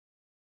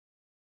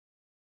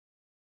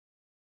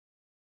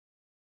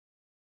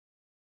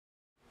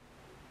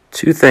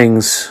Two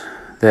things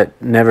that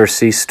never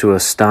cease to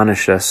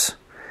astonish us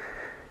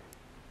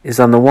is,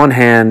 on the one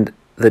hand,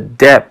 the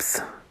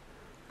depth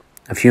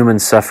of human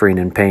suffering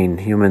and pain.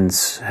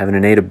 Humans have an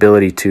innate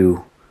ability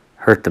to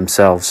hurt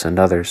themselves and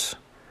others.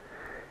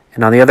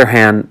 And on the other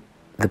hand,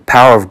 the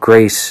power of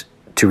grace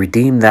to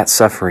redeem that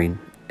suffering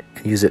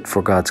and use it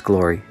for God's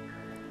glory.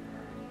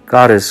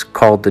 God has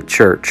called the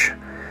church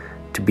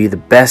to be the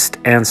best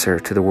answer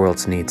to the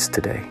world's needs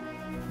today.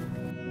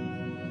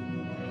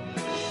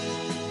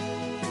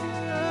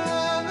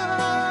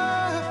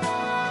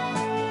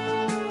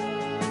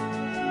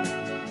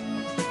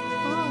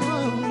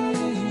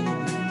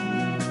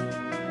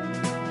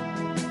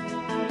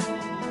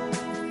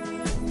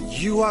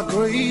 You are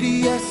great,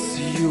 yes,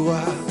 you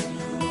are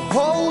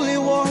Holy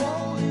One.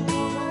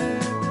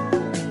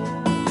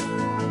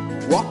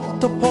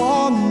 Walked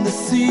upon the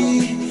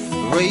sea,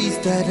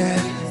 raised the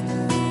dead.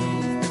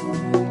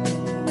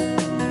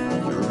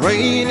 You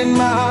reign in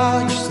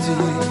majesty,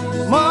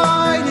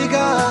 mighty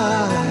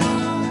God.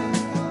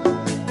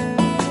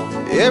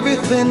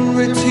 Everything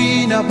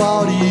written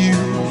about you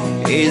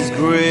is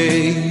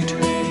great.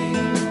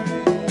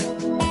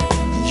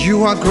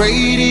 You are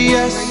great,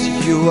 yes,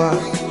 you are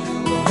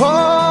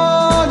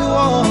Holy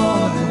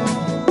One.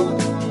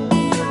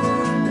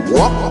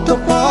 Walked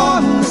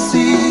upon the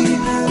sea,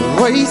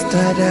 raised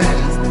the dead.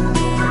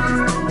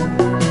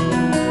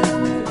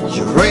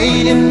 You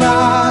reign in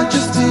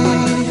majesty,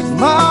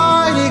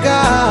 mighty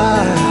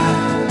God.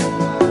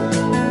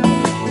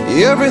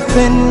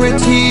 Everything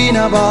written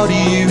about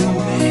you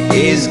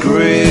is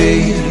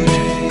great.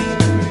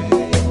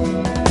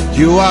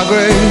 You are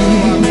great.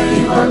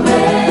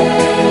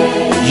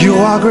 You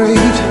are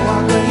great.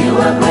 You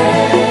are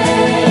great.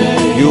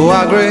 You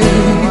are great.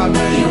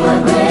 You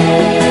are great.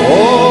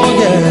 Oh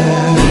yeah.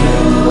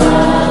 You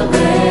are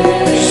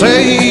great.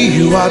 Say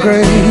you are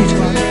great.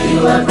 You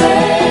are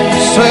great.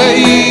 Say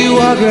you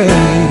are great.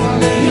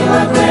 You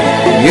are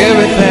great.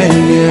 Everything,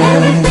 yeah.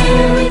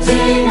 Everything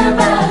written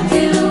about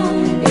you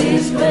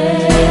is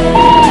great.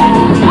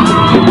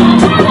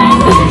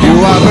 You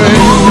are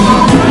great.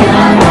 You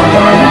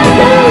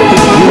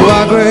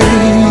are great.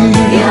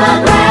 You are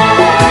great.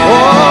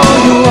 Oh,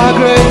 you are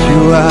great.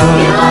 You are.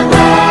 You are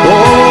great.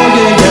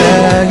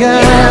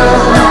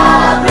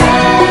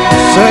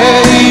 Say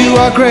you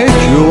are great,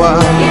 you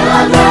are.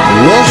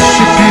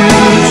 Worship you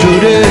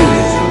today.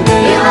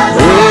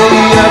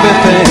 Really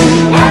everything.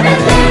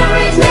 Everything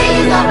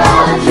written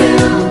about you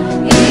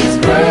is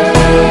great.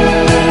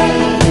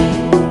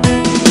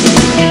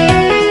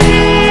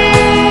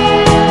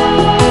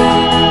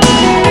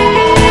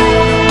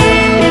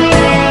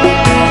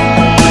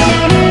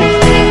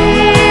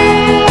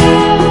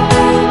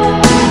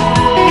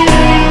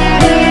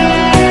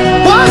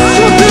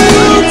 Worship you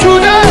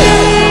today.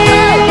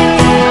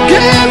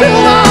 Give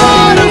him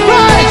all the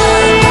praise.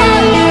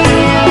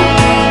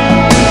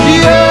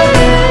 Yeah.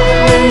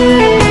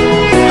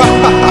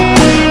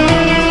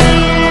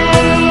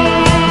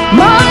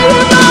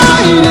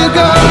 Mighty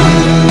God.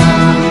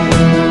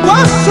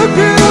 Worship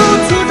you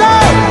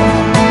today.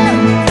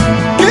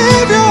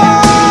 Give you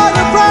all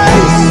the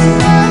praise.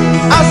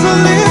 As we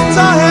lift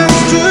our hands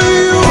to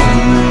you,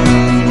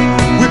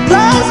 we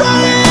place our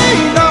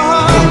in our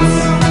hearts.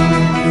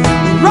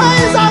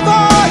 Raise our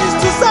voice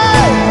to say,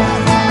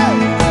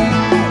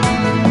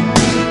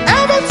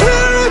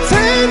 everything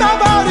written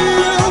about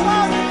you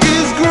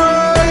is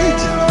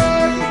great.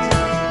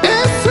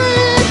 It's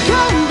it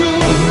can do.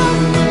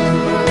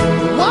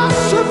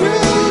 Worship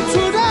you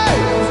today.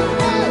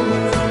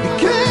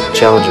 The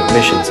challenge of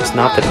missions is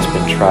not that it's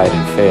been tried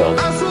and failed,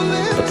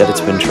 but that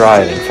it's been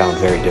tried and found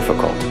very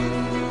difficult.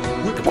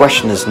 The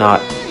question is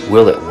not,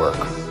 will it work,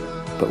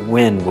 but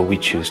when will we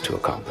choose to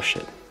accomplish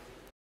it?